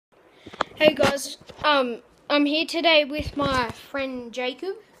Hey guys, I'm here today with my friend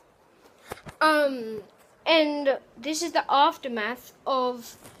Jacob. And this is the aftermath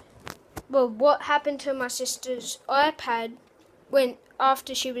of what happened to my sister's iPad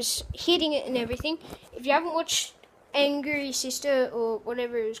after she was hitting it and everything. If you haven't watched Angry Sister or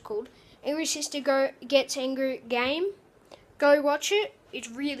whatever it was called, Angry Sister Gets Angry Game, go watch it. It's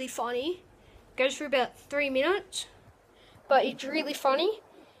really funny. It goes for about 3 minutes, but it's really funny.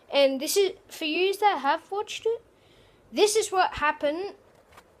 And this is, for you that have watched it, this is what happened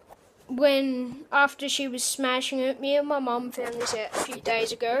after she was smashing it. Me and my mum found this out a few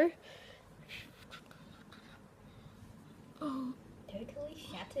days ago. Oh. Totally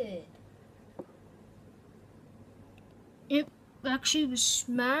shattered. It actually was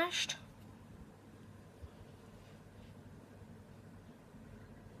smashed.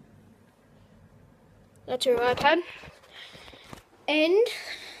 That's her iPad. And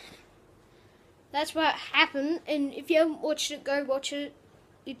that's what happened, and if you haven't watched it, go watch it.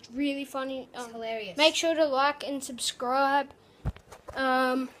 It's really funny. It's hilarious. Make sure to like and subscribe.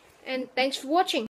 And thanks for watching.